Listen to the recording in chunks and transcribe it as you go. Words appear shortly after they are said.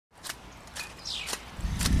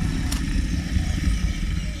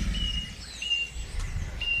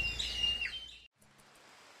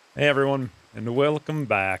Hey everyone, and welcome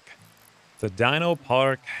back to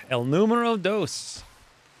DinoPark El Numero Dos,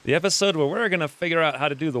 the episode where we're going to figure out how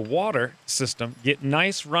to do the water system, get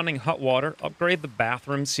nice running hot water, upgrade the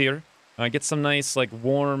bathrooms here, get some nice like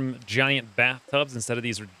warm giant bathtubs instead of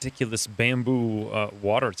these ridiculous bamboo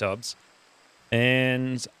water tubs,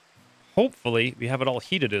 and hopefully we have it all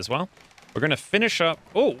heated as well. We're going to finish up.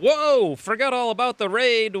 Oh, whoa! Forgot all about the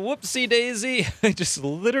raid. Whoopsie daisy. I just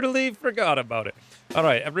literally forgot about it. All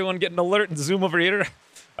right, everyone get an alert and zoom over here.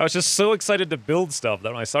 I was just so excited to build stuff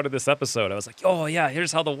that when I started this episode, I was like, oh, yeah,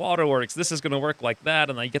 here's how the water works. This is going to work like that.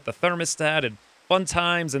 And I get the thermostat and fun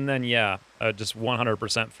times. And then, yeah, I just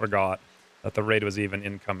 100% forgot that the raid was even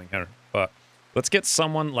incoming here. But let's get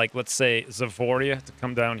someone like, let's say, Zavoria to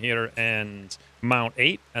come down here and mount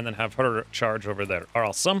 8 and then have her charge over there.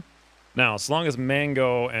 Awesome. Now, as long as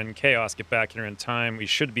Mango and Chaos get back here in time, we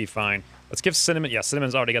should be fine. Let's give Cinnamon... Yeah,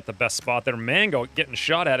 Cinnamon's already got the best spot there. Mango getting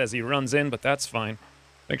shot at as he runs in, but that's fine.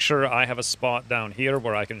 Make sure I have a spot down here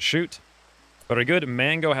where I can shoot. Very good.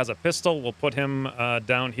 Mango has a pistol. We'll put him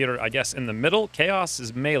down here, I guess, in the middle. Chaos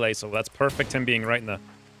is melee, so that's perfect. Him being right in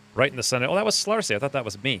the center. Oh, that was Slarcy. I thought that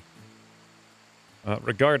was me.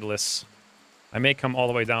 Regardless, I may come all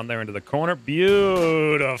the way down there into the corner.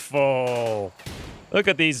 Beautiful. Look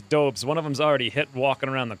at these dopes. One of them's already hit walking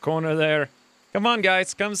around the corner there. Come on,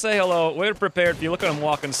 guys. Come say hello. We're prepared for you. Look at him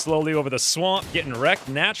walking slowly over the swamp, getting wrecked.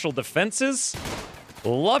 Natural defenses.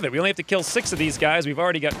 Love it. We only have to kill 6 of these guys. We've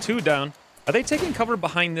already got 2 down. Are they taking cover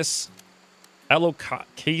behind this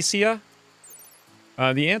alocasia?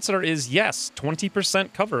 The answer is yes.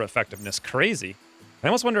 20% cover effectiveness. Crazy. I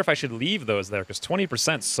almost wonder if I should leave those there, because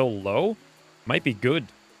 20% so low might be good.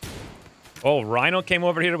 Oh, Rhino came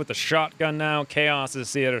over here with the shotgun now. Chaos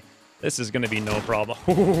is here. This is going to be no problem.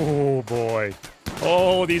 Oh, boy.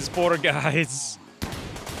 Oh, these poor guys.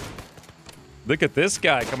 Look at this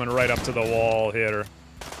guy coming right up to the wall here.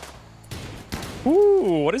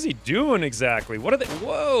 Ooh, what is he doing exactly? What are they...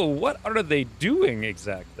 Whoa, what are they doing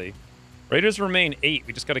exactly? Raiders remain 8.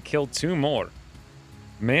 We just got to kill 2 more.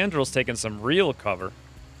 Mandrill's taking some real cover.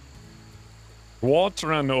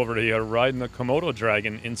 Watering over here, riding the Komodo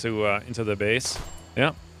dragon into the base.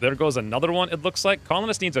 Yeah, there goes another one, it looks like.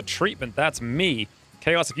 Colonist needs a treatment. That's me.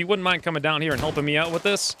 Chaos, if you wouldn't mind coming down here and helping me out with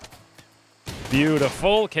this.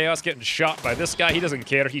 Beautiful. Chaos getting shot by this guy. He doesn't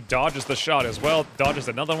care. He dodges the shot as well. Dodges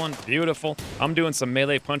another one. Beautiful. I'm doing some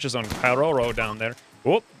melee punches on Karoro down there.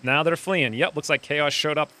 Whoop, now they're fleeing. Yep, looks like Chaos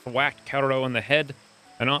showed up, whacked Karoro in the head,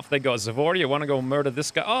 and off they go. Zavoria, you want to go murder this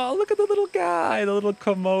guy? Oh, look at the little guy, the little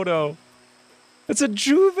Komodo. It's a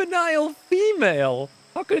juvenile female.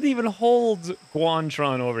 How could it even hold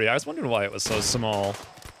Guantron over here? I was wondering why it was so small.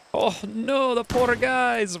 Oh, no, the poor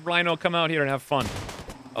guys. Rhino, come out here and have fun.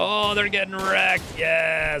 Oh, they're getting wrecked.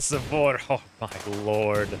 Yes, the poor... Oh, my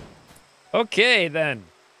lord. Okay, then.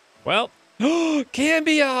 Well,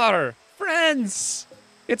 Cambiar! Friends!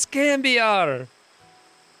 It's Cambiar!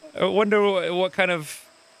 I wonder what kind of...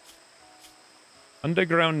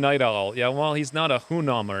 Underground Night Owl. Yeah, well, he's not a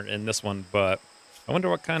Hunomer in this one, but... I wonder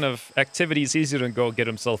what kind of activities he's going to go get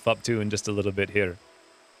himself up to in just a little bit here.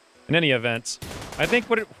 In any event, I think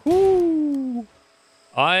what it... Whoo!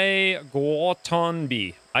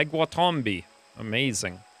 Iguatombi.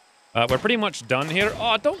 Amazing. We're pretty much done here.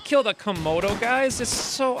 Oh, don't kill the Komodo, guys. It's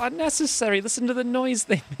so unnecessary. Listen to the noise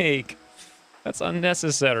they make. That's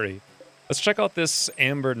unnecessary. Let's check out this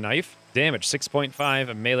amber knife. Damage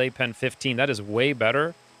 6.5, melee pen 15. That is way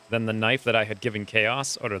better than the knife that I had given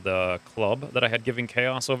Chaos, or the club that I had given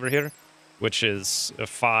Chaos over here, which is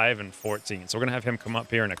 5 and 14. So we're going to have him come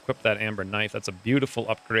up here and equip that amber knife. That's a beautiful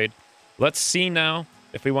upgrade. Let's see now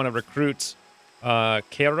if we want to recruit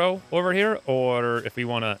Kero over here, or if we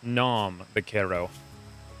want to nom the Kero.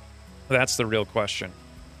 That's the real question.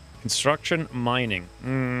 Construction, mining.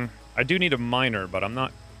 I do need a miner, but I'm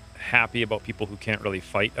not happy about people who can't really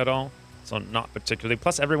fight at all. So not particularly.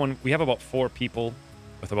 Plus everyone, we have about 4 people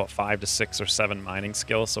with about 5 to 6 or 7 mining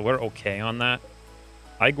skills, so we're okay on that.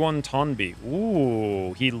 Iguantonbi.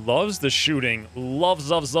 Ooh, he loves the shooting. Loves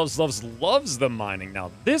the mining.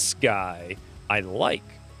 Now, this guy, I like.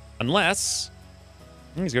 Unless,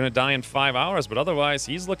 he's going to die in 5 hours, but otherwise,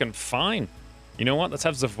 he's looking fine. You know what? Let's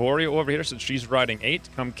have Zavoria over here, since she's riding 8.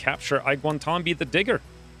 Come capture Iguantonbi the Digger.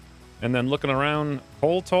 And then looking around,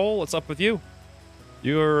 Coal Toll, what's up with you?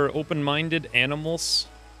 You're open-minded animals.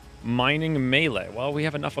 Mining melee. Well, we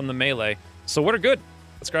have enough on the melee, so we're good.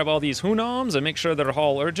 Let's grab all these Hunoms and make sure they're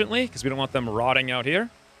hauled urgently, because we don't want them rotting out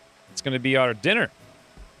here. It's going to be our dinner.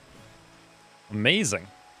 Amazing.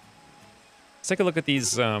 Let's take a look at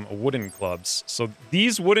these wooden clubs. So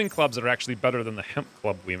these wooden clubs are actually better than the hemp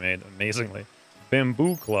club we made, amazingly.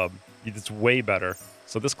 Bamboo club. It's way better.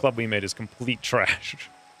 So this club we made is complete trash.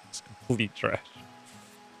 It's complete trash.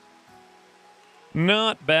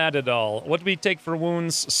 Not bad at all. What do we take for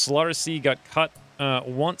wounds? Slarcy got cut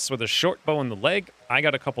once with a short bow in the leg. I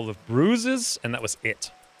got a couple of bruises, and that was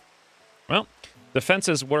it. Well,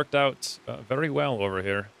 defenses worked out very well over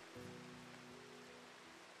here.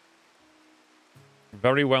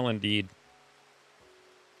 Very well indeed.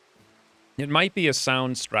 It might be a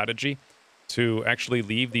sound strategy to actually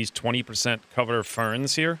leave these 20% cover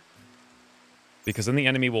ferns here, because then the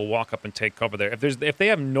enemy will walk up and take cover there. If they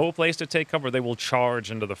have no place to take cover, they will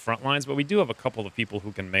charge into the front lines, but we do have a couple of people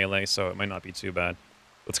who can melee, so it might not be too bad.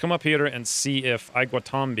 Let's come up here and see if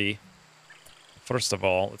Iguatombi... First of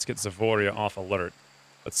all, let's get Zavoria off alert.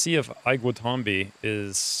 Let's see if Iguatombi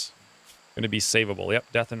is going to be savable.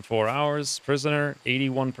 Yep, death in 4 hours. Prisoner,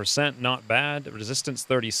 81%, not bad. Resistance,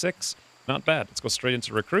 36, not bad. Let's go straight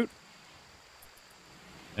into recruit.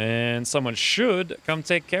 And someone should come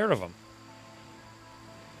take care of him.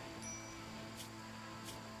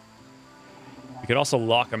 We could also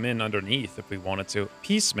lock him in underneath if we wanted to.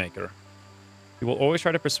 Peacemaker. We will always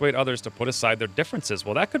try to persuade others to put aside their differences.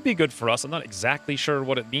 Well, that could be good for us. I'm not exactly sure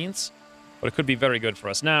what it means, but it could be very good for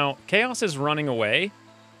us. Now, Chaos is running away.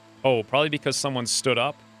 Oh, probably because someone stood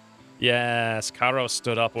up. Yes, Karo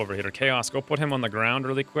stood up over here. Chaos, go put him on the ground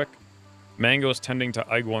really quick. Mango's tending to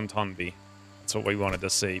Iguatombi. That's what we wanted to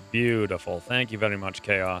see. Beautiful. Thank you very much,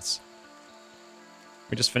 Chaos.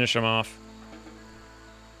 We just finish him off.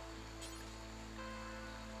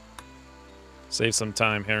 Save some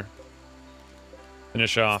time here.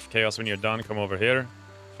 Finish off. Chaos, when you're done, come over here.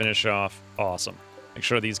 Finish off. Awesome. Make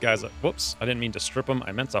sure these guys... Whoops, I didn't mean to strip them.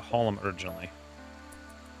 I meant to haul them urgently.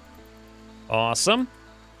 Awesome.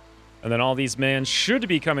 And then all these men should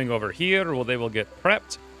be coming over here. Well, they will get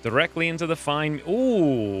prepped directly into the fine...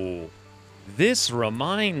 Ooh. This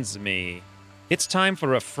reminds me. It's time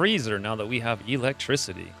for a freezer now that we have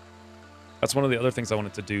electricity. That's one of the other things I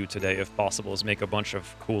wanted to do today, if possible, is make a bunch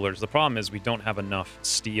of coolers. The problem is we don't have enough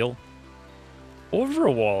steel.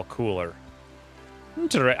 Overwall cooler.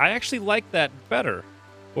 I actually like that better.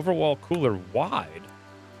 Overwall cooler wide.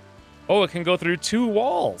 Oh, it can go through 2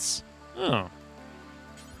 walls. Oh.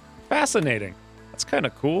 Fascinating. That's kind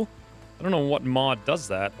of cool. I don't know what mod does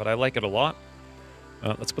that, but I like it a lot.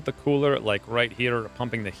 Let's put the cooler, like, right here,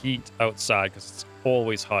 pumping the heat outside, because it's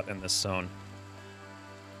always hot in this zone.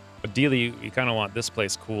 Ideally, you kind of want this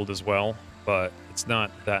place cooled as well, but it's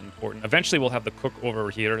not that important. Eventually, we'll have the cook over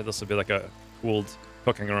here. This will be like a cooled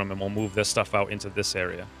cooking room, and we'll move this stuff out into this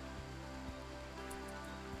area.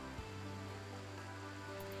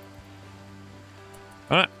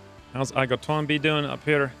 Alright, how's Iguatombi doing up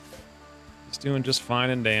here? He's doing just fine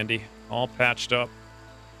and dandy. All patched up.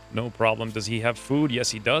 No problem. Does he have food?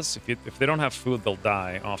 Yes, he does. If they don't have food, they'll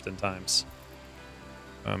die, oftentimes.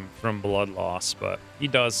 From blood loss, but he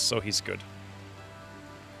does, so he's good.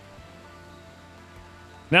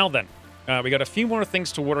 Now then, we got a few more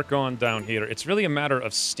things to work on down here. It's really a matter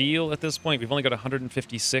of steel at this point. We've only got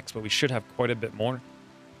 156, but we should have quite a bit more.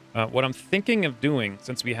 What I'm thinking of doing,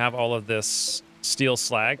 since we have all of this steel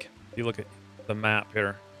slag, if you look at the map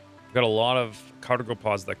here, we've got a lot of cargo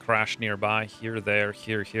pods that crash nearby, here, there,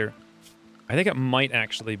 here, here. I think it might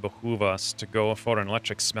actually behoove us to go for an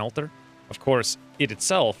electric smelter. Of course, it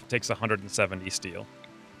itself takes 170 steel.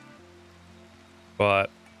 But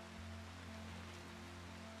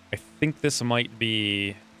I think this might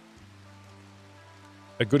be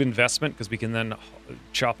a good investment, because we can then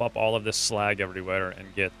chop up all of this slag everywhere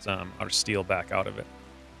and get our steel back out of it.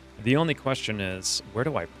 The only question is, where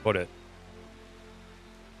do I put it?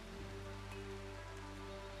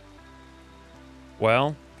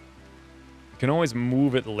 Well, you can always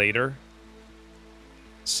move it later.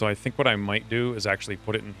 So I think what I might do is actually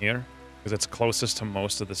put it in here, because it's closest to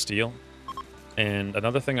most of the steel. And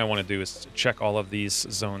another thing I want to do is check all of these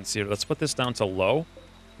zones here. Let's put this down to low.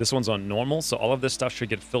 This one's on normal, so all of this stuff should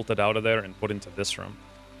get filtered out of there and put into this room.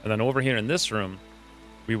 And then over here in this room,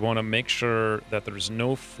 we want to make sure that there's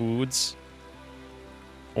no foods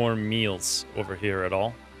or meals over here at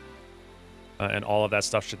all. And all of that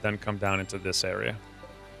stuff should then come down into this area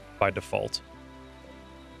by default.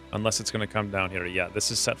 Unless it's going to come down here. Yeah,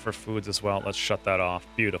 this is set for foods as well. Let's shut that off.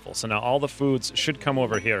 Beautiful. So now all the foods should come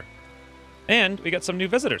over here. And we got some new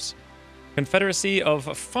visitors. Confederacy of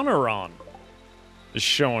Funaron is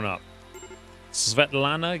showing up.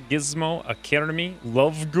 Svetlana, Gizmo, Akermi,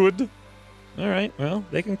 Lovegood. All right, well,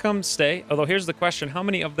 they can come stay. Although here's the question. How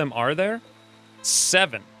many of them are there?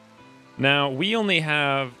 7. Now, we only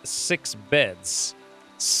have 6 beds.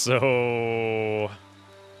 So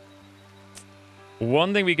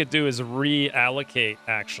One thing we could do is reallocate,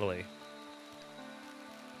 actually.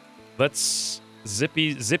 Let's...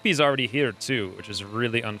 Zippy's already here, too, which is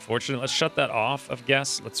really unfortunate. Let's shut that off, I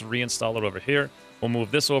guess. Let's reinstall it over here. We'll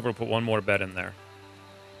move this over, put one more bed in there.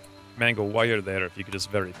 Mango wire there, if you could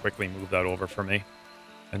just very quickly move that over for me.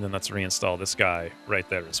 And then let's reinstall this guy right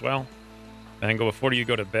there as well. Mango, before you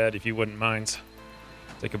go to bed, if you wouldn't mind,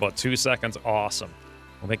 take about 2 seconds. Awesome.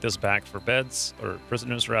 We'll make this back for beds, or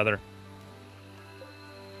prisoners, rather.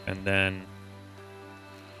 And then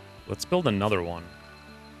let's build another one.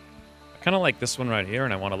 I kind of like this one right here,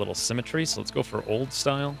 and I want a little symmetry, so let's go for old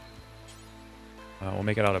style. We'll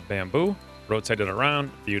make it out of bamboo, rotate it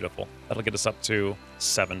around. Beautiful. That'll get us up to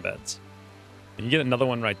 7 beds. You can get another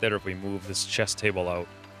one right there if we move this chess table out.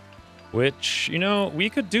 Which, you know, we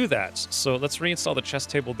could do that. So let's reinstall the chess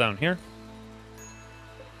table down here.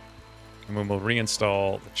 And then we'll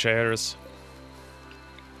reinstall the chairs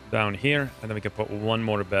down here. And then we can put one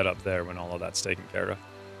more bed up there when all of that's taken care of.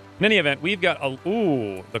 In any event, we've got a...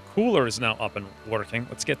 Ooh, the cooler is now up and working.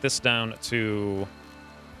 Let's get this down to...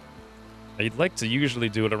 I'd like to usually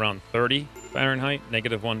do it around 30 Fahrenheit,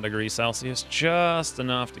 -1 degree Celsius. Just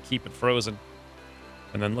enough to keep it frozen.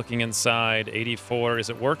 And then looking inside, 84. Is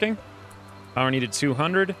it working? Power needed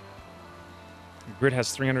 200. Grid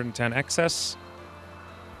has 310 excess.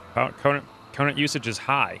 Current usage is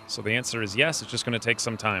high. So the answer is yes. It's just going to take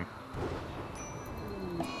some time.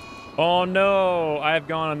 Oh no, I've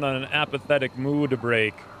gone on an apathetic mood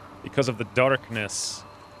break because of the darkness.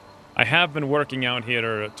 I have been working out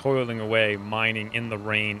here, toiling away, mining in the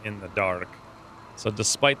rain, in the dark. So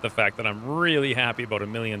despite the fact that I'm really happy about a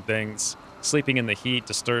million things, sleeping in the heat,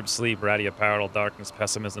 disturbed sleep, ratty apparel, darkness,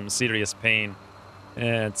 pessimism, serious pain,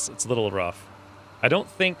 it's a little rough. I don't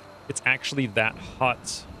think it's actually that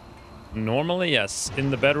hot. Normally, yes.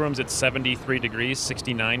 In the bedrooms, it's 73 degrees,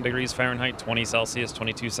 69 degrees Fahrenheit, 20 Celsius,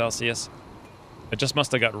 22 Celsius. It just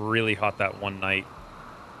must have got really hot that one night.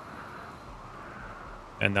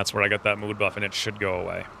 And that's where I got that mood buff, and it should go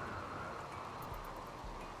away.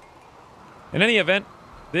 In any event,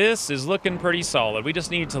 this is looking pretty solid. We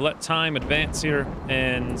just need to let time advance here,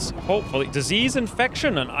 and hopefully... Disease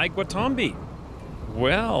infection on Iguatombi.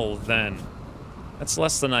 Well, then. That's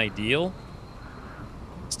less than ideal.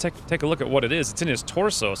 Let's take a look at what it is. It's in his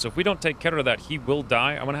torso, so if we don't take care of that, he will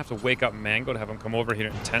die. I'm going to have to wake up Mango to have him come over here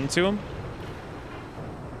and tend to him.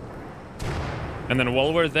 And then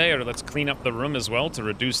while we're there, let's clean up the room as well to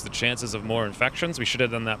reduce the chances of more infections. We should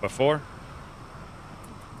have done that before.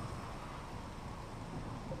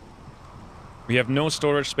 We have no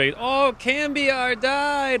storage space. Oh, Cambiar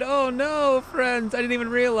died! Oh no, friends! I didn't even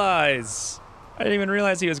realize. I didn't even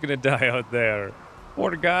realize he was going to die out there.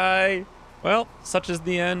 Poor guy. Well, such is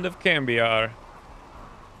the end of Cambiar.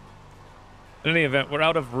 In any event, we're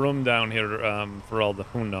out of room down here for all the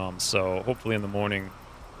Hunoms, so hopefully in the morning,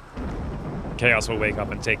 Chaos will wake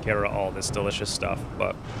up and take care of all this delicious stuff.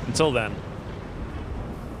 But until then...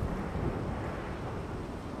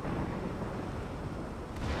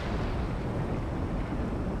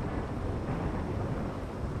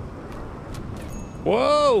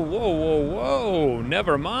 Whoa, whoa, whoa, whoa,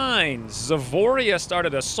 never mind. Zavoria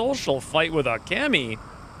started a social fight with Akemi.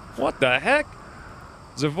 What the heck?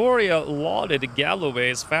 Zavoria lauded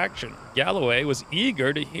Galloway's faction. Galloway was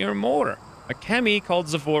eager to hear more. Akemi called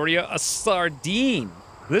Zavoria a sardine.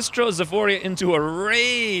 This drove Zavoria into a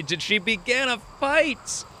rage, and she began a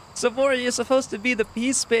fight. Zavoria is supposed to be the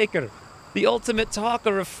peacemaker, the ultimate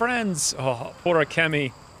talker of friends. Oh, poor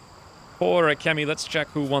Akemi. Poor Akemi. Let's check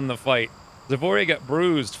who won the fight. Zavoria got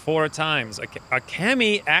bruised 4 times.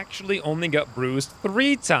 Akemi actually only got bruised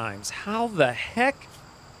 3 times. How the heck?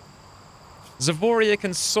 Zavoria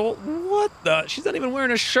console... What the... She's not even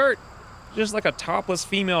wearing a shirt. Just like a topless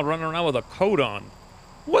female running around with a coat on.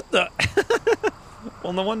 What the...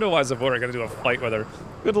 Well, no wonder why Zavoria got to do a fight with her.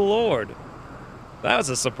 Good lord. That was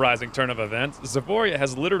a surprising turn of events. Zavoria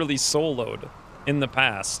has literally soloed in the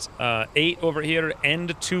past. 8 over here,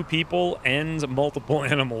 and 2 people, and multiple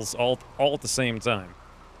animals all at the same time.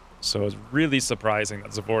 So it's really surprising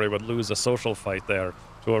that Zavoria would lose a social fight there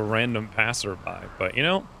to a random passerby. But, you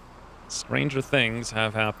know, stranger things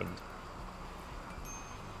have happened.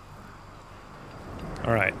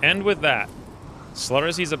 Alright, and with that,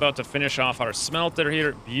 Slurzy's about to finish off our smelter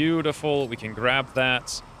here. Beautiful, we can grab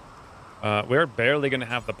that. We're barely going to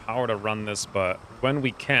have the power to run this, but when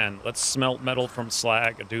we can, let's smelt metal from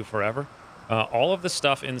slag and do forever. All of the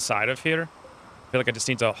stuff inside of here, I feel like I just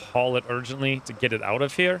need to haul it urgently to get it out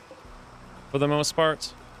of here, for the most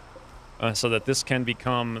part, so that this can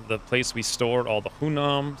become the place we store all the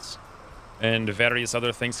Hunoms. and various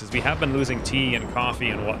other things, because we have been losing tea and coffee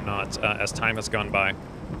and whatnot as time has gone by.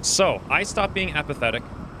 So, I stopped being apathetic.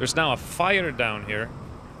 There's now a fire down here.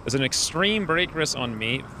 There's an extreme break risk on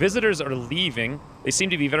me. Visitors are leaving. They seem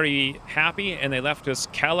to be very happy, and they left us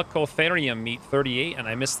Calicotherium meat 38, and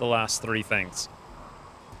I missed the last 3 things.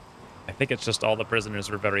 I think it's just all the prisoners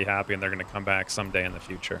were very happy, and they're going to come back someday in the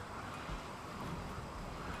future.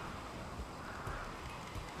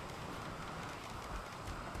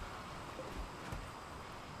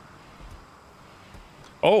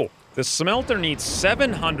 Oh, the smelter needs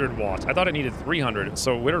 700 watts. I thought it needed 300,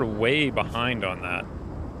 so we're way behind on that.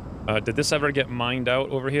 Did this ever get mined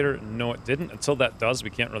out over here? No, it didn't. Until that does, we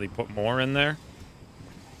can't really put more in there.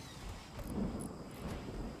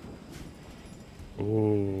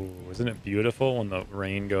 Ooh, isn't it beautiful when the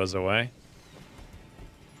rain goes away?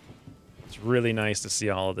 It's really nice to see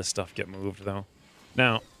all of this stuff get moved, though.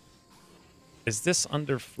 Now, is this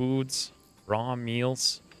under foods? Raw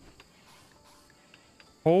meals?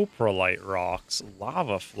 Coprolite rocks,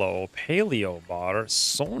 lava flow, paleo bar,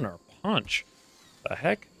 sonar punch. The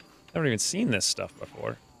heck? Never even seen this stuff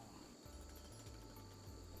before.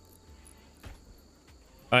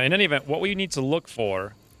 In any event, what we need to look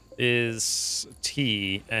for is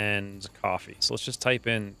tea and coffee. So let's just type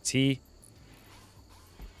in tea.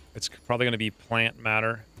 It's probably going to be plant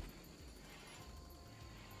matter.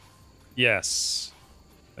 Yes.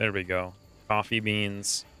 There we go. Coffee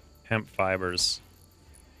beans, hemp fibers.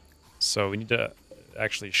 So we need to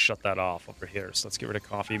actually shut that off over here. So let's get rid of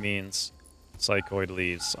coffee beans. Psychoid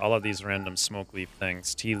leaves, all of these random smoke leaf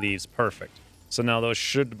things, tea leaves, perfect. So now those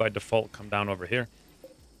should by default come down over here.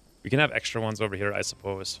 We can have extra ones over here, I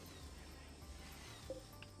suppose.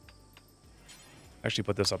 Actually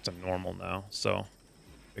put this up to normal now, so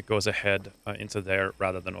it goes ahead into there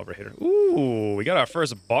rather than over here. Ooh, we got our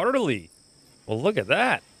first barley. Well, look at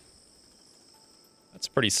that. That's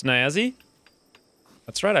pretty snazzy.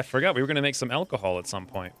 That's right, I forgot we were going to make some alcohol at some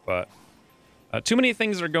point, but too many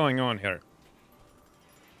things are going on here.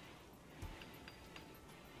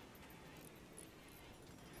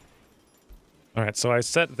 All right, so I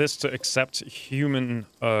set this to accept humans,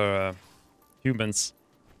 and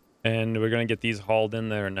we're going to get these hauled in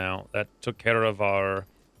there now. That took care of our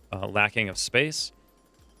lacking of space.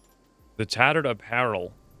 The tattered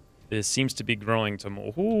apparel seems to be growing to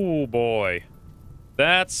more. Oh, boy.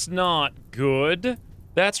 That's not good.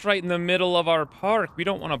 That's right in the middle of our park. We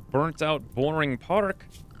don't want a burnt-out, boring park.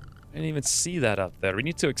 I didn't even see that up there. We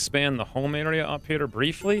need to expand the home area up here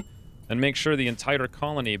briefly and make sure the entire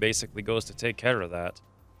colony basically goes to take care of that.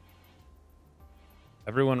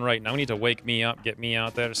 Everyone right now, we need to wake me up, get me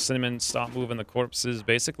out there. Cinnamon, stop moving the corpses.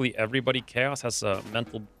 Basically, everybody. Chaos has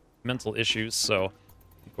mental issues, so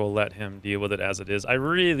we'll let him deal with it as it is. I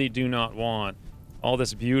really do not want all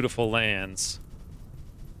this beautiful lands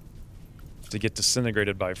to get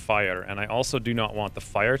disintegrated by fire, and I also do not want the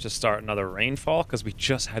fire to start another rainfall, because we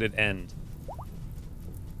just had it end.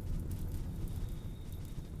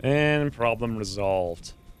 And problem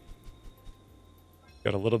resolved.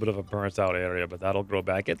 Got a little bit of a burnt out area, but that'll grow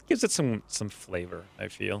back. It gives it some flavor, I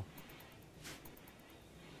feel.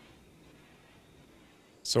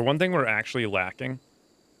 So one thing we're actually lacking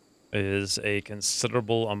is a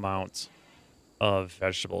considerable amount of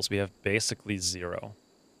vegetables. We have basically 0.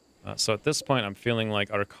 So at this point, I'm feeling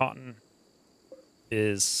like our cotton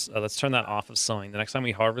is... let's turn that off of sowing. The next time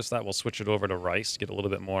we harvest that, we'll switch it over to rice to get a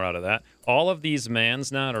little bit more out of that. All of these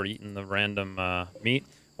mans now are eating the random meat.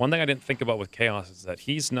 One thing I didn't think about with Chaos is that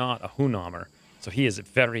he's not a Hunamer. So he is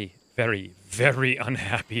very, very, very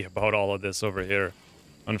unhappy about all of this over here,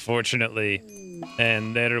 unfortunately.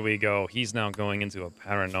 And there we go. He's now going into a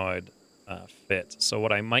paranoid fit. So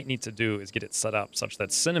what I might need to do is get it set up such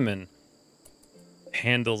that Cinnamon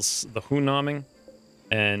handles the Hunaming,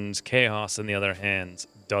 and Chaos, on the other hand,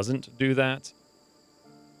 doesn't do that.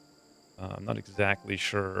 I'm not exactly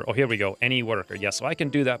sure. Oh, here we go. Any worker. Yeah, so I can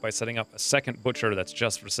do that by setting up a second butcher that's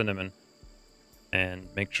just for Cinnamon and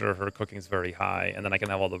make sure her cooking's very high. And then I can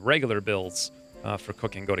have all the regular builds for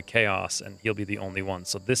cooking go to Chaos, and he'll be the only one.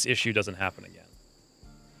 So this issue doesn't happen again.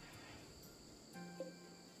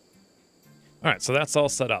 All right, so that's all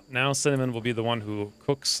set up. Now Cinnamon will be the one who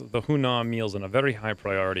cooks the Hunam meals in a very high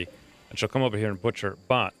priority, and she'll come over here and butcher.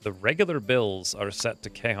 But the regular bills are set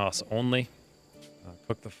to Chaos only.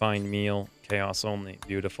 Cook the fine meal, Chaos only,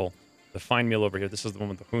 beautiful. The fine meal over here, this is the one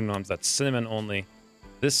with the Hunams, that's Cinnamon only.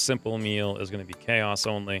 This simple meal is going to be Chaos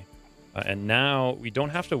only. And now we don't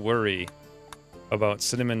have to worry about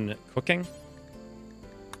Cinnamon cooking,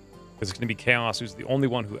 because it's going to be Chaos who's the only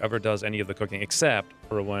one who ever does any of the cooking, except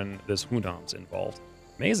for when there's Hunams involved.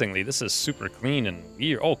 Amazingly, this is super clean and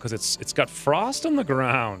weird. Oh, because it's got frost on the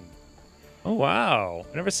ground. Oh, wow.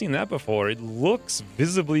 I've never seen that before. It looks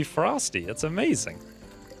visibly frosty. That's amazing.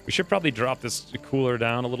 We should probably drop this cooler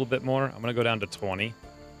down a little bit more. I'm going to go down to 20.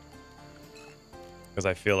 Because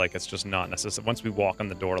I feel like it's just not necessary. Once we walk on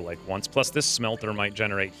the door like once. Plus, this smelter might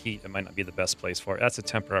generate heat. It might not be the best place for it. That's a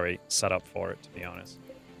temporary setup for it, to be honest.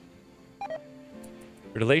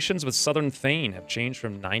 Relations with Southern Thane have changed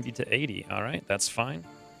from 90 to 80. All right, that's fine.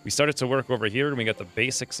 We started to work over here, and we got the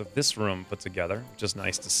basics of this room put together, which is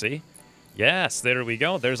nice to see. Yes, there we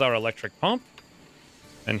go. There's our electric pump.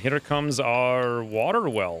 And here comes our water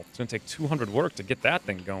well. It's going to take 200 work to get that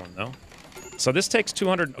thing going, though. So this takes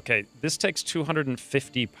 200... Okay, this takes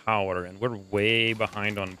 250 power, and we're way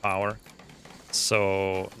behind on power.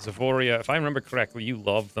 So, Zavoria, if I remember correctly, you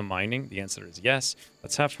love the mining. The answer is yes.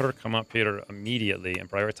 Let's have her come up here immediately and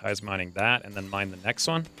prioritize mining that and then mine the next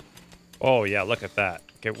one. Oh, yeah, look at that.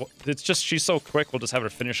 Okay, well, it's just, she's so quick, we'll just have her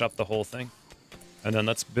finish up the whole thing. And then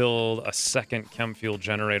let's build a second chem fuel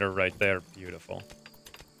generator right there. Beautiful.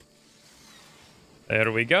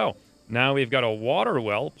 There we go. Now we've got a water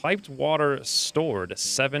well, piped water stored,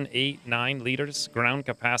 789 liters, ground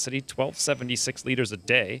capacity, 1276 liters a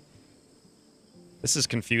day. This is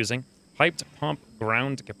confusing. Piped pump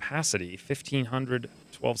ground capacity, 1500,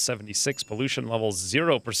 1276, pollution level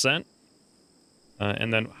 0%.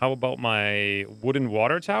 And then how about my wooden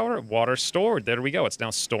water tower? Water stored. There we go. It's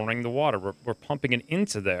now storing the water. We're pumping it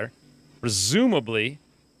into there. Presumably,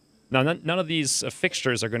 now none of these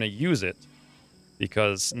fixtures are going to use it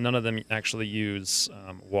because none of them actually use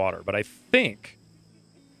water. But I think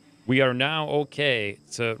we are now okay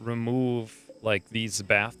to remove like these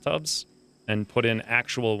bathtubs and put in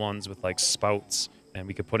actual ones with like spouts, and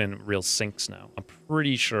we could put in real sinks now. I'm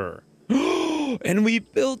pretty sure. And we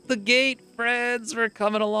built the gate, friends. We're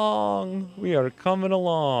coming along. We are coming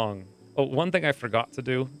along. Oh, one thing I forgot to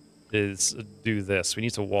do is do this. We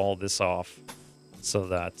need to wall this off so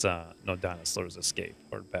that no dinosaurs escape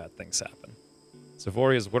or bad things happen.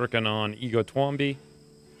 Savoria's working on Ego Twombi.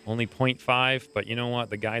 Only 0.5, but you know what?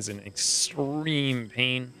 The guy's in extreme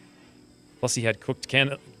pain. Plus, he had cooked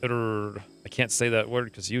I can't say that word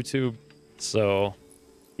because YouTube. So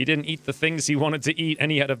he didn't eat the things he wanted to eat, and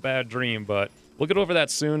he had a bad dream. But we'll get over that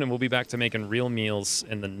soon, and we'll be back to making real meals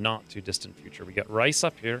in the not-too-distant future. We got rice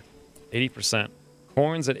up here, 80%.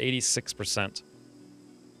 Corn's at 86%.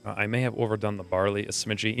 I may have overdone the barley a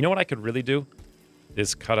smidgy. You know what I could really do?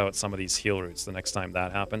 Is cut out some of these heal roots the next time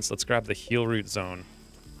that happens. Let's grab the heal root zone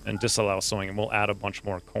and disallow sowing, and we'll add a bunch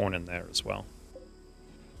more corn in there as well.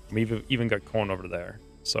 We've even got corn over there.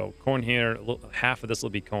 So corn here, half of this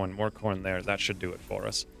will be corn, more corn there. That should do it for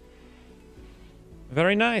us.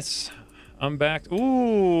 Very nice. I'm back.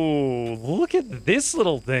 Ooh, look at this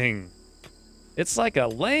little thing. It's like a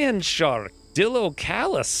land shark,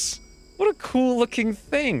 Dilocalus. What a cool looking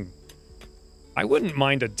thing. I wouldn't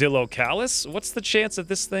mind a Dilocalus. What's the chance of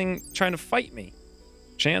this thing trying to fight me?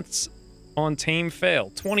 Chance on tame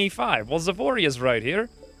fail, 25. Well, Zavoria's right here.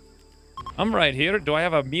 I'm right here. Do I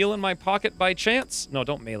have a meal in my pocket by chance? No,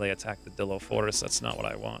 don't melee attack the Dilophosaurus. That's not what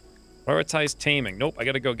I want. Prioritize taming. Nope, I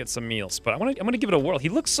gotta go get some meals. But I'm gonna give it a whirl. He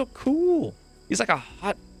looks so cool. He's like a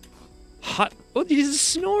hot... Oh, he just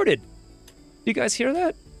snorted. Do you guys hear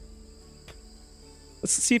that?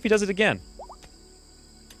 Let's see if he does it again.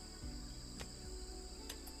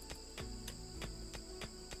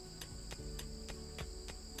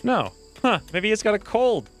 No. Huh, maybe he's got a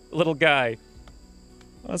cold, little guy.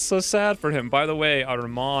 That's so sad for him. By the way, our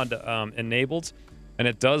mod enabled, and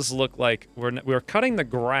it does look like we're cutting the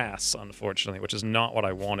grass, unfortunately, which is not what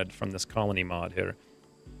I wanted from this colony mod here.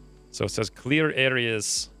 So it says clear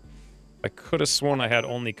areas. I could have sworn I had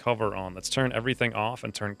only cover on. Let's turn everything off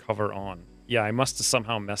and turn cover on. Yeah, I must have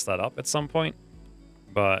somehow messed that up at some point,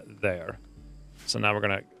 but there. So now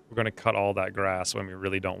we're gonna cut all that grass when we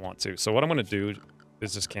really don't want to. So what I'm gonna do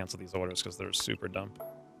is just cancel these orders because they're super dumb.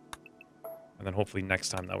 And then hopefully next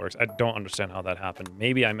time that works. I don't understand how that happened.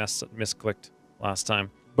 Maybe I misclicked last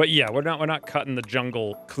time. But yeah, we're not cutting the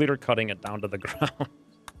jungle, clear cutting it down to the ground.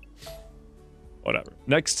 Whatever.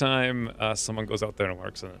 Next time someone goes out there and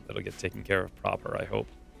works, and it'll get taken care of proper, I hope.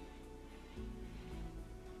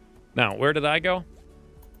 Now, where did I go?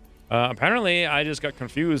 Apparently, I just got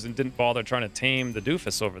confused and didn't bother trying to tame the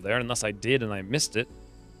doofus over there, unless I did and I missed it.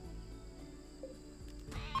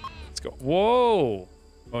 Let's go. Whoa!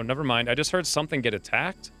 Oh, never mind. I just heard something get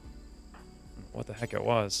attacked. What the heck it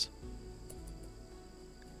was.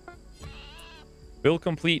 Build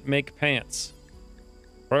complete, make pants.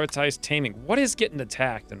 Prioritize taming. What is getting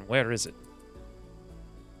attacked and where is it?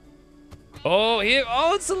 Oh, here.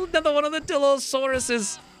 Oh, it's another one of the Dilosaurus.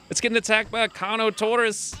 It's getting attacked by a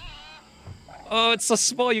Carnotaurus. Oh, it's so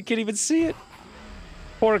small you can't even see it.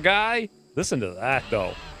 Poor guy. Listen to that,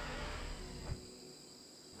 though.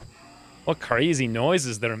 What crazy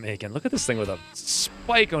noises they're making. Look at this thing with a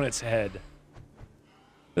spike on its head.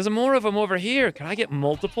 There's more of them over here. Can I get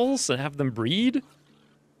multiples and have them breed?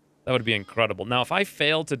 That would be incredible. Now, if I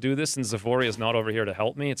fail to do this and Zavori is not over here to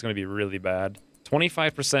help me, it's going to be really bad.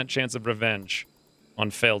 25% chance of revenge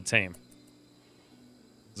on failed tame.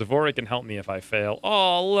 Zavori can help me if I fail.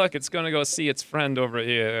 Oh, look, it's going to go see its friend over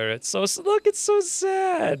here. It's so... Look, it's so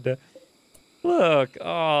sad. Look.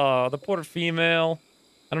 Oh, the poor female.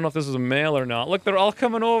 I don't know if this was a male or not. Look, they're all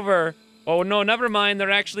coming over. Oh, no, never mind.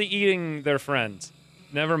 They're actually eating their friend.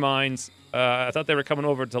 Never mind. I thought they were coming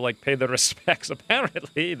over to, like, pay their respects.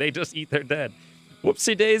 Apparently, they just eat their dead.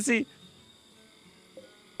 Whoopsie daisy.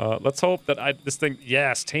 Let's hope that this thing...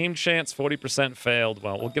 Yes, tame chance, 40% failed.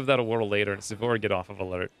 Well, we'll give that a whirl later and see if we get off of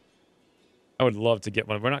alert. I would love to get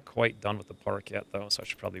one. We're not quite done with the park yet, though, so I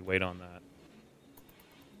should probably wait on that.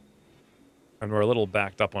 And we're a little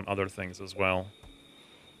backed up on other things as well.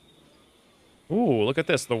 Ooh, look at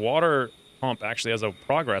this. The water pump actually has a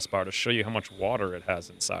progress bar to show you how much water it has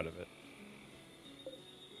inside of it.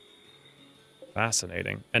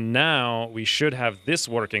 Fascinating. And now we should have this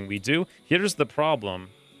working. We do. Here's the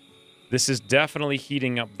problem. This is definitely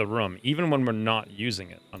heating up the room, even when we're not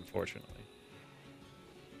using it, unfortunately.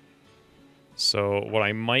 So what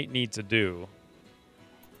I might need to do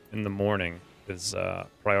in the morning is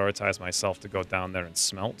prioritize myself to go down there and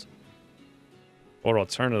smelt. Or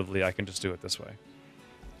alternatively, I can just do it this way.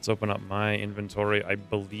 Let's open up my inventory. I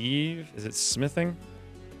believe... Is it smithing?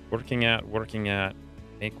 Working at,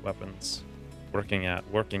 make weapons. Working at.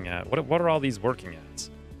 What are all these working at?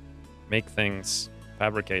 Make things,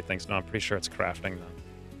 fabricate things. No, I'm pretty sure it's crafting them.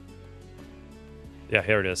 Yeah,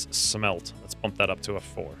 here it is. Smelt. Let's bump that up to a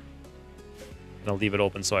 4. And I'll leave it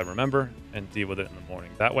open so I remember and deal with it in the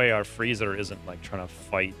morning. That way our freezer isn't like trying to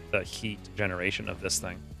fight the heat generation of this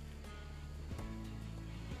thing.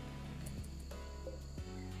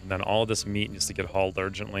 And then all this meat needs to get hauled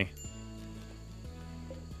urgently.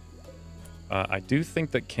 I do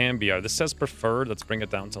think that Cambiar, this says preferred, let's bring it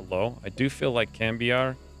down to low. I do feel like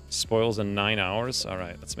Cambiar spoils in 9 hours. All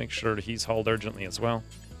right, let's make sure that he's hauled urgently as well.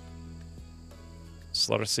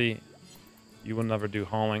 Sluttersea, you will never do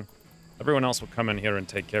hauling. Everyone else will come in here and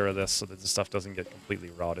take care of this so that the stuff doesn't get completely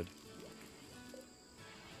rotted.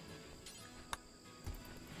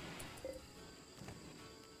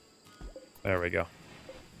 There we go.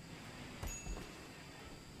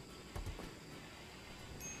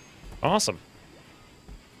 Awesome.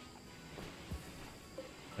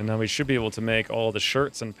 And now we should be able to make all the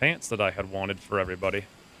shirts and pants that I had wanted for everybody.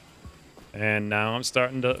 And now I'm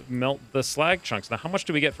starting to melt the slag chunks. Now, how much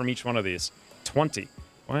do we get from each one of these? 20.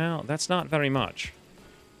 Well, that's not very much.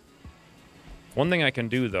 One thing I can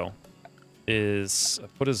do, though, is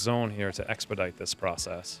put a zone here to expedite this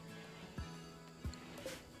process.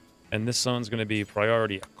 And this zone's going to be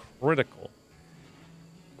priority critical.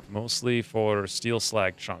 Mostly for steel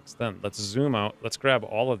slag chunks. Then, let's zoom out. Let's grab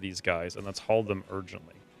all of these guys, and let's haul them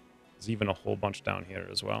urgently. There's even a whole bunch down here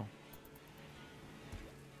as well.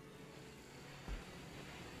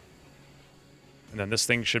 And then this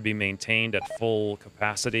thing should be maintained at full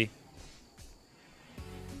capacity.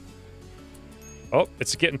 Oh,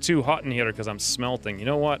 it's getting too hot in here because I'm smelting. You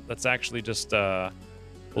know what? Let's actually just,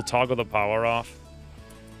 we'll toggle the power off.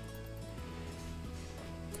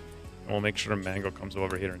 And we'll make sure Mango comes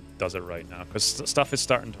over here and does it right now. Because stuff is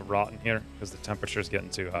starting to rot in here because the temperature is getting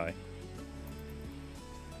too high.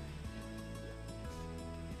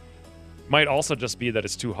 Might also just be that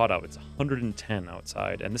it's too hot out. It's 110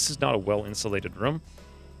 outside, and this is not a well-insulated room.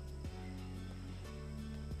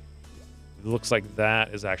 It looks like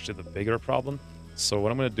that is actually the bigger problem. So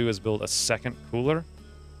what I'm going to do is build a second cooler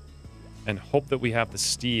and hope that we have the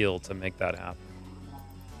steel to make that happen.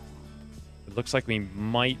 It looks like we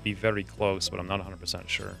might be very close, but I'm not 100%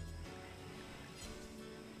 sure.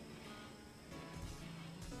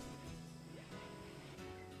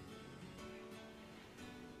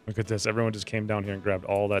 Look at this. Everyone just came down here and grabbed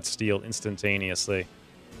all that steel instantaneously.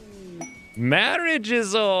 Marriage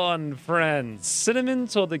is on, friends. Cinnamon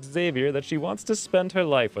told Xavier that she wants to spend her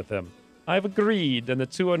life with him. I've agreed, and the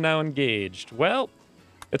two are now engaged. Well,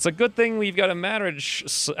 it's a good thing we've got a marriage...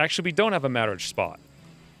 Actually, we don't have a marriage spot.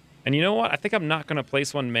 And you know what? I think I'm not going to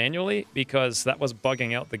place one manually because that was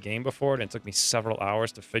bugging out the game before, and it took me several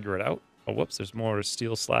hours to figure it out. Oh, whoops. There's more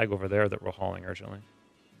steel slag over there that we're hauling urgently.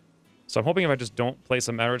 So I'm hoping if I just don't place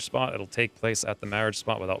a marriage spot, it'll take place at the marriage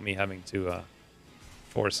spot without me having to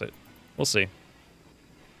force it. We'll see.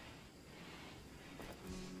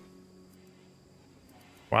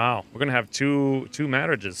 Wow, we're gonna have two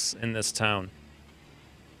marriages in this town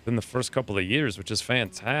in the first couple of years, which is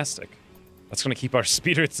fantastic. That's gonna keep our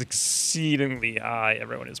spirits exceedingly high.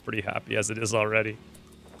 Everyone is pretty happy as it is already.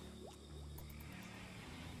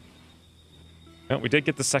 Well, we did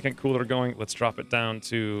get the second cooler going. Let's drop it down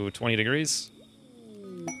to 20 degrees.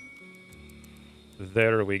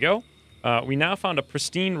 There we go. We now found a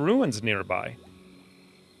pristine ruins nearby.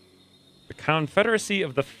 The Confederacy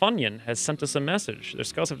of the Funyun has sent us a message. Their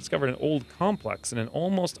scouts have discovered an old complex in an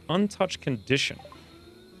almost untouched condition.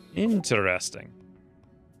 Interesting.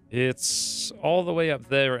 It's all the way up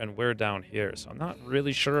there and we're down here, so I'm not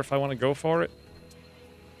really sure if I want to go for it.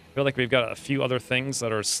 I feel like we've got a few other things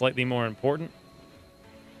that are slightly more important.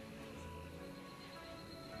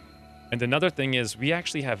 And another thing is we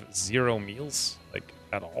actually have 0 meals, like,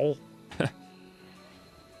 at all.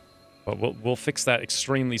 But we'll fix that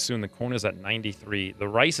extremely soon. The corn is at 93. The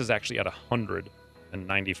rice is actually at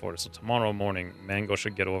 194. So tomorrow morning, Mango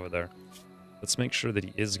should get over there. Let's make sure that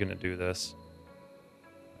he is going to do this.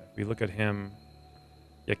 If we look at him...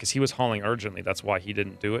 Yeah, because he was hauling urgently. That's why he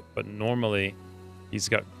didn't do it. But normally, he's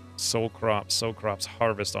got sow crops,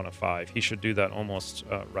 harvest on a 5. He should do that almost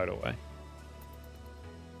right away.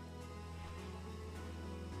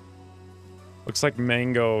 Looks like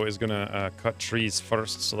Mango is going to cut trees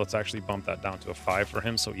first, so let's actually bump that down to a 5 for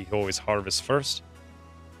him, so he always harvests first.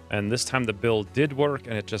 And this time the build did work,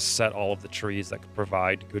 and it just set all of the trees that could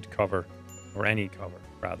provide good cover, or any cover,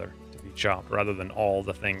 rather, to be chopped, rather than all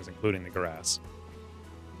the things, including the grass,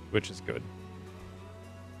 which is good.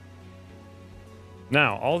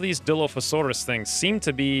 Now, all these Dilophosaurus things seem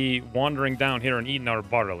to be wandering down here and eating our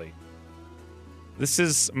barley. This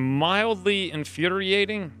is mildly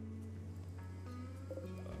infuriating.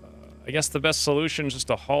 I guess the best solution is just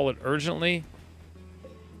to haul it urgently.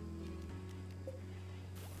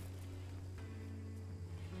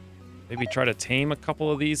 Maybe try to tame a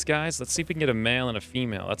couple of these guys. Let's see if we can get a male and a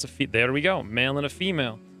female. That's a there we go. Male and a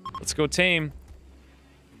female. Let's go tame.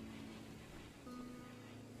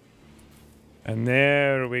 And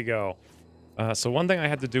there we go. So one thing I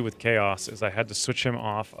had to do with Chaos is I had to switch him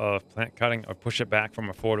off of plant cutting or push it back from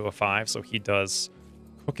a 4 to a 5 so he does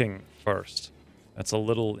cooking first. That's a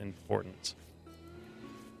little important.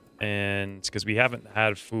 And because we haven't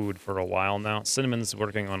had food for a while now. Cinnamon's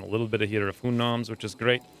working on a little bit of heater of Hunnoms, which is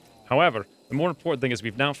great. However, the more important thing is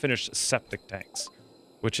we've now finished septic tanks,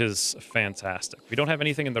 which is fantastic. We don't have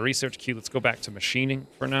anything in the research queue. Let's go back to machining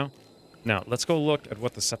for now. Now, let's go look at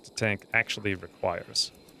what the septic tank actually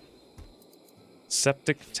requires.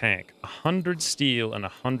 Septic tank, 100 steel and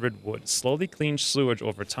 100 wood. Slowly clean sewage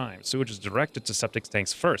over time. Sewage is directed to septic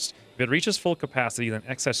tanks first. If it reaches full capacity, then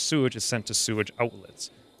excess sewage is sent to sewage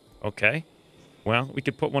outlets. Okay. Well, we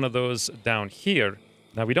could put one of those down here.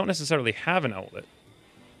 Now, we don't necessarily have an outlet.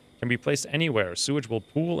 It can be placed anywhere. Sewage will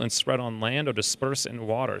pool and spread on land or disperse in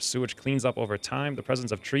water. Sewage cleans up over time. The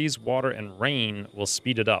presence of trees, water, and rain will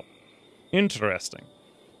speed it up. Interesting.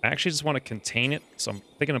 I actually just want to contain it, so I'm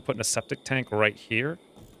thinking of putting a septic tank right here.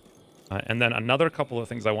 And then another couple of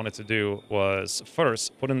things I wanted to do was,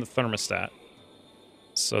 first, put in the thermostat.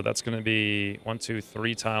 So that's going to be 1, 2,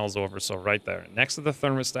 3 tiles over, so right there. Next to the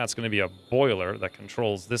thermostat is going to be a boiler that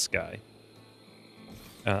controls this guy.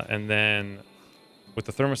 And then with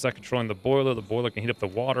the thermostat controlling the boiler can heat up the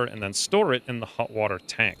water and then store it in the hot water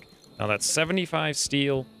tank. Now that's 75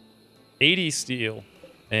 steel, 80 steel,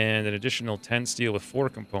 and an additional 10 steel with 4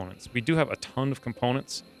 components. We do have a ton of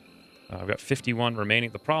components. We've got 51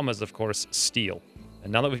 remaining. The problem is, of course, steel.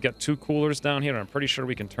 And now that we've got 2 coolers down here, I'm pretty sure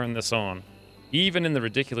we can turn this on, even in the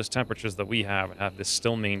ridiculous temperatures that we have, and have this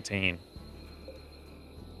still maintain.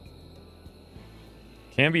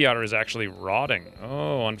 Cambiator is actually rotting.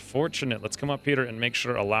 Oh, unfortunate. Let's come up here and make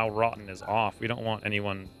sure allow rotten is off. We don't want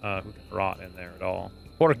anyone who can rot in there at all.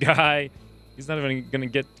 Poor guy. He's not even going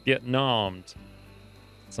to get nommed.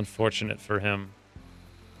 It's unfortunate for him.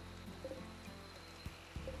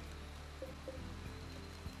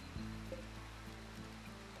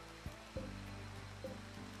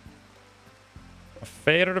 A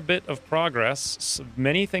fair bit of progress. So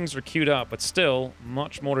many things are queued up, but still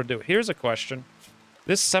much more to do. Here's a question.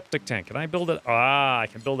 This septic tank, can I build it? Ah, I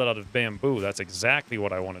can build it out of bamboo. That's exactly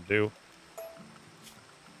what I want to do.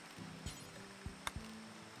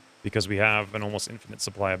 Because we have an almost infinite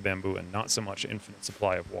supply of bamboo and not so much infinite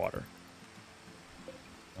supply of water.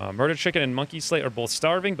 Murder Chicken and Monkey Slay are both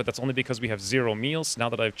starving, but that's only because we have 0 meals. Now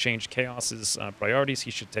that I've changed Chaos's priorities,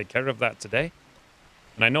 he should take care of that today.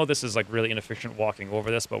 And I know this is like really inefficient walking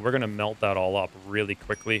over this, but we're going to melt that all up really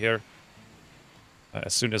quickly here.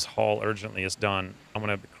 As soon as haul urgently is done, I'm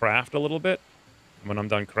going to craft a little bit. And when I'm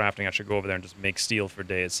done crafting, I should go over there and just make steel for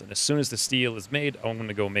days. And as soon as the steel is made, I'm going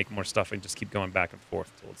to go make more stuff and just keep going back and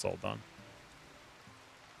forth until it's all done.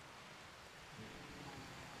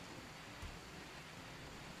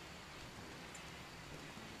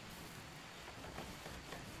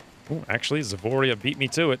 Ooh, actually, Zavoria beat me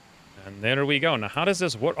to it. And there we go. Now, how does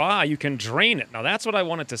this work? Ah, you can drain it. Now, that's what I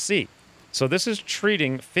wanted to see. So this is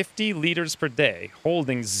treating 50 liters per day,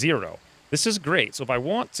 holding 0. This is great. So if I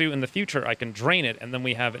want to, in the future, I can drain it, and then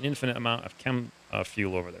we have an infinite amount of chem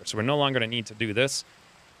fuel over there. So we're no longer going to need to do this.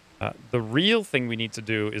 The real thing we need to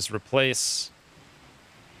do is replace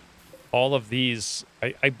all of these.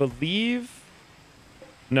 I believe...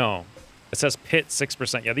 No. It says pit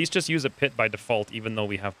 6%. Yeah, these just use a pit by default, even though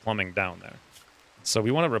we have plumbing down there. So we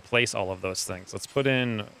want to replace all of those things. Let's put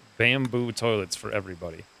in bamboo toilets for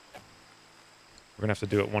everybody. We're going to have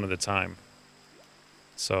to do it one at a time.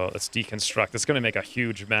 So let's deconstruct. It's going to make a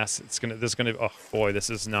huge mess. Oh boy,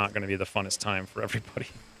 this is not going to be the funnest time for everybody.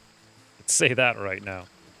 Let's say that right now.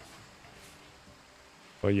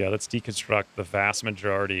 But yeah, let's deconstruct the vast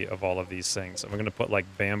majority of all of these things. And we're going to put like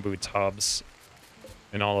bamboo tubs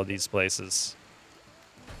in all of these places.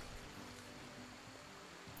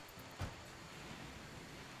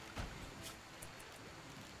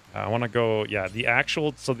 I want to go, yeah, the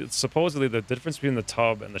actual, so supposedly the difference between the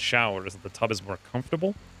tub and the shower is that the tub is more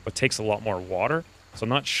comfortable, but takes a lot more water. So I'm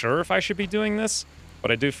not sure if I should be doing this,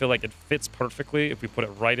 but I do feel like it fits perfectly if we put it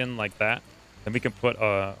right in like that. Then we can put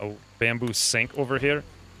a bamboo sink over here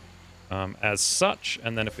as such.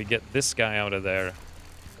 And then if we get this guy out of there,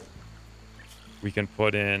 we can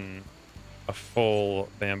put in a full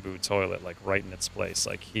bamboo toilet, like right in its place.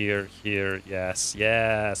 Like here, here, yes,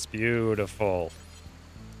 yes, beautiful.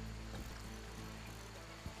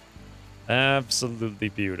 Absolutely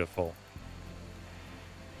beautiful.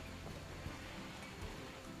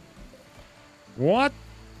 What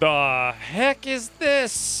the heck is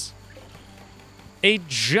this? A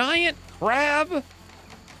giant crab?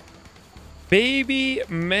 Baby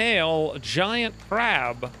male giant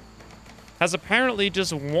crab has apparently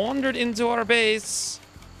just wandered into our base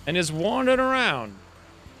and is wandering around.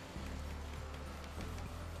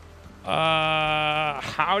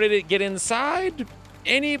 How did it get inside?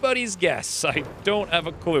 Anybody's guess. I don't have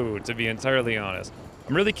a clue, to be entirely honest.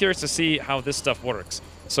 I'm really curious to see how this stuff works.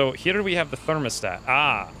 So here we have the thermostat.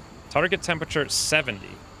 Ah, target temperature 70.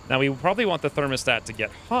 Now we probably want the thermostat to get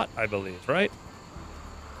hot, I believe, right?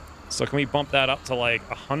 So can we bump that up to like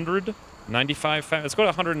 100? 95? Let's go to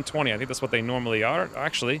 120. I think that's what they normally are.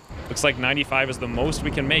 Actually, looks like 95 is the most we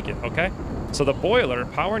can make it, okay? So the boiler,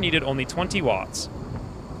 power needed only 20 watts.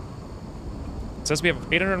 It says we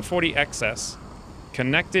have 840 excess.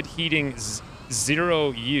 Connected heating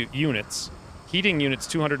 0 units. Heating units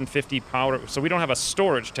 250 power. So we don't have a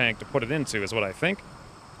storage tank to put it into, is what I think.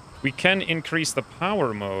 We can increase the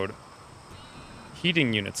power mode.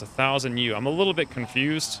 Heating units 1,000 U. I'm a little bit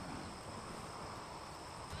confused.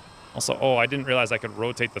 Also, oh, I didn't realize I could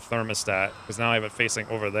rotate the thermostat because now I have it facing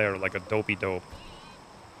over there like a dopey dope.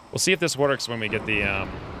 We'll see if this works when we get the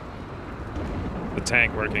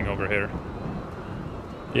tank working over here.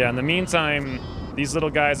 Yeah, in the meantime, these little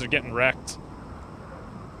guys are getting wrecked.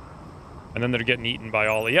 And then they're getting eaten by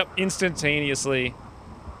all... Yep, instantaneously.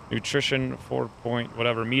 Nutrition, 4 point,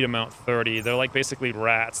 whatever, meat amount 30. They're like basically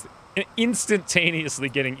rats. Instantaneously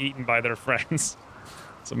getting eaten by their friends.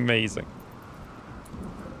 It's amazing.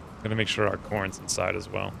 Gonna make sure our corn's inside as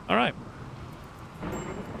well. All right.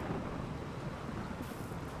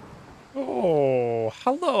 Oh,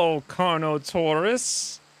 hello,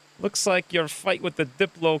 Carnotaurus. Looks like your fight with the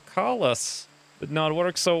Diplocalus did not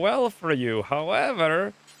work so well for you.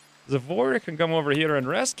 However, Zavoria can come over here and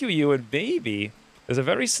rescue you, and maybe there's a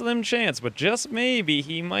very slim chance, but just maybe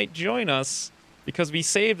he might join us because we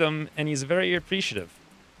saved him, and he's very appreciative.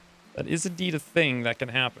 That is indeed a thing that can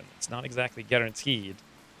happen. It's not exactly guaranteed,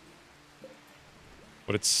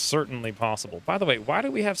 but it's certainly possible. By the way, why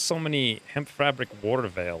do we have so many hemp fabric water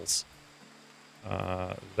veils?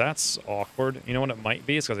 That's awkward. You know what it might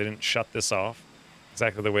be? It's because I didn't shut this off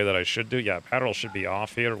exactly the way that I should do. Yeah, apparel should be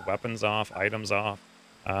off here. Weapons off. Items off.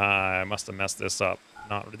 I must have messed this up.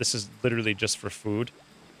 This is literally just for food.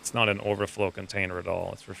 It's not an overflow container at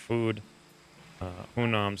all. It's for food.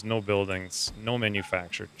 Hunams, no buildings, no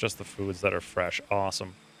manufacture, just the foods that are fresh.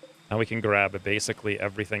 Awesome. Now we can grab basically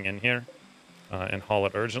everything in here and haul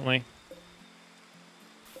it urgently.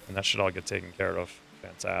 And that should all get taken care of.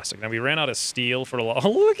 Fantastic. Now we ran out of steel for a lot. Oh,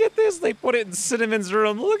 look at this. They put it in Cinnamon's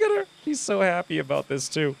room. Look at her. She's so happy about this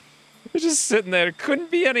too. They're just sitting there.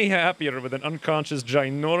 Couldn't be any happier with an unconscious,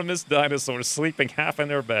 ginormous dinosaur sleeping half in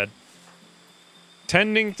their bed.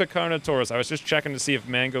 Tending to Carnotaurus. I was just checking to see if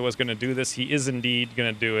Mango was going to do this. He is indeed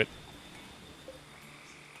going to do it.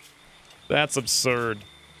 That's absurd.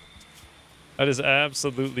 That is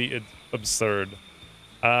absolutely absurd.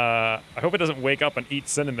 I hope it doesn't wake up and eat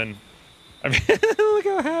cinnamon. I mean, look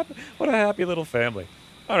how happy! What a happy little family.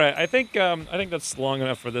 All right, I think that's long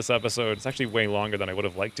enough for this episode. It's actually way longer than I would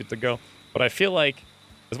have liked it to go. But I feel like,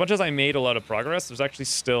 as much as I made a lot of progress, there's actually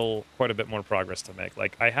still quite a bit more progress to make.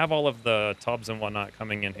 Like, I have all of the tubs and whatnot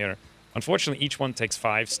coming in here. Unfortunately, each one takes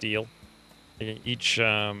 5 steel. Each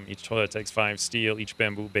toilet takes 5 steel. Each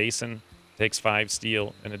bamboo basin takes 5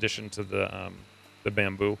 steel in addition to the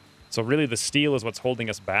bamboo. So really, the steel is what's holding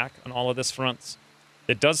us back on all of this fronts.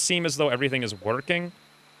 It does seem as though everything is working.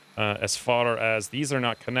 As far as these are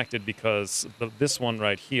not connected because this one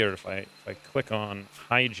right here, if I click on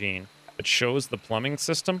hygiene, it shows the plumbing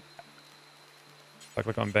system. If I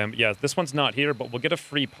click on bamboo, yeah, this one's not here, but we'll get a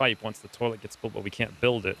free pipe once the toilet gets built, but we can't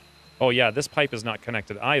build it. Oh yeah, this pipe is not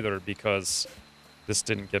connected either because this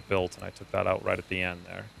didn't get built, and I took that out right at the end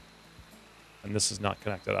there. And this is not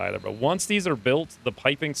connected either. But once these are built, the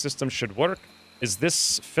piping system should work. Is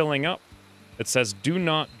this filling up? It says do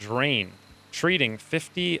not drain. Treating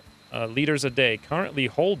 50 liters a day, currently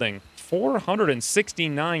holding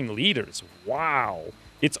 469 liters. Wow.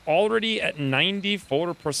 It's already at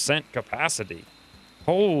 94% capacity.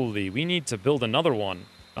 Holy, we need to build another one.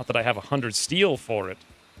 Not that I have 100 steel for it.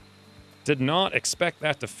 Did not expect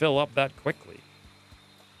that to fill up that quickly.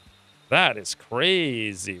 That is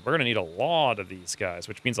crazy. We're going to need a lot of these guys,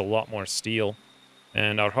 which means a lot more steel.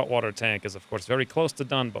 And our hot water tank is, of course, very close to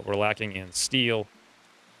done, but we're lacking in steel.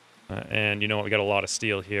 And you know what? We got a lot of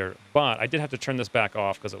steel here. But I did have to turn this back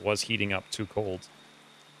off because it was heating up too cold.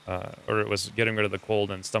 Or it was getting rid of the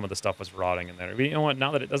cold and some of the stuff was rotting in there. You know what?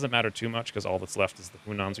 Now that it doesn't matter too much because all that's left is the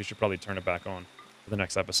Hunans, we should probably turn it back on for the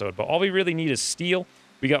next episode. But all we really need is steel.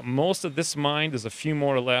 We got most of this mined. There's a few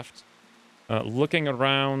more left. Looking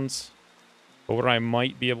around where I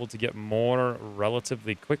might be able to get more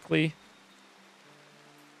relatively quickly.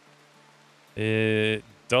 It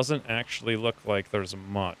doesn't actually look like there's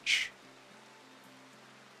much.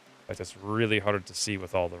 Like, it's really hard to see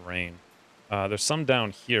with all the rain. There's some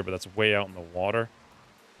down here, but that's way out in the water.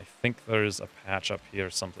 I think there's a patch up here or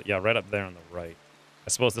something. Yeah, right up there on the right. I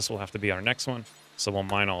suppose this will have to be our next one, so we'll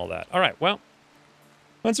mine all that. All right, well,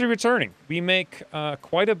 once we're returning, we make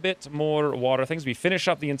quite a bit more water things. We finish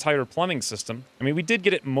up the entire plumbing system. I mean, we did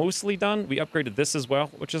get it mostly done. We upgraded this as well,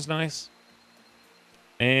 which is nice.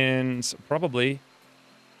 And probably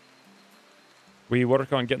we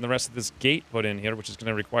work on getting the rest of this gate put in here, which is going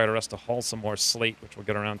to require us to haul some more slate, which we'll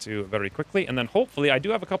get around to very quickly. And then hopefully, I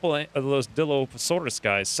do have a couple of those Dilophosaurus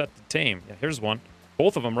guys set to tame. Yeah, here's one.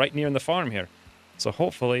 Both of them right near in the farm here. So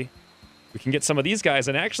hopefully, we can get some of these guys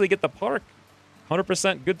and actually get the park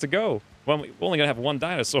 100% good to go. Well, we're only going to have one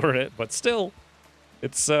dinosaur in it, but still,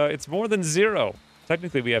 it's more than 0.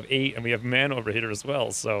 Technically, we have 8, and we have man over here as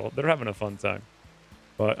well, so they're having a fun time.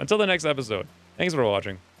 But until the next episode, thanks for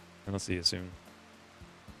watching, and I'll see you soon.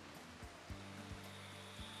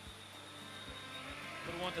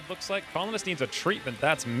 It looks like Colonist needs a treatment.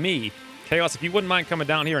 That's me. Chaos, if you wouldn't mind coming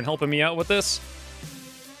down here and helping me out with this.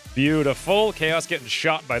 Beautiful. Chaos getting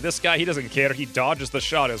shot by this guy. He doesn't care. He dodges the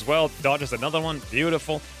shot as well. Dodges another one.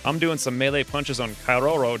 Beautiful. I'm doing some melee punches on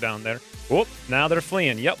Kairoro down there. Whoop. Now they're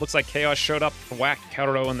fleeing. Yep. Looks like Chaos showed up, whacked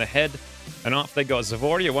Kairoro in the head, and off they go.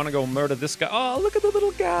 Zavor, you want to go murder this guy? Oh, look at the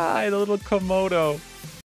little guy. The little Komodo.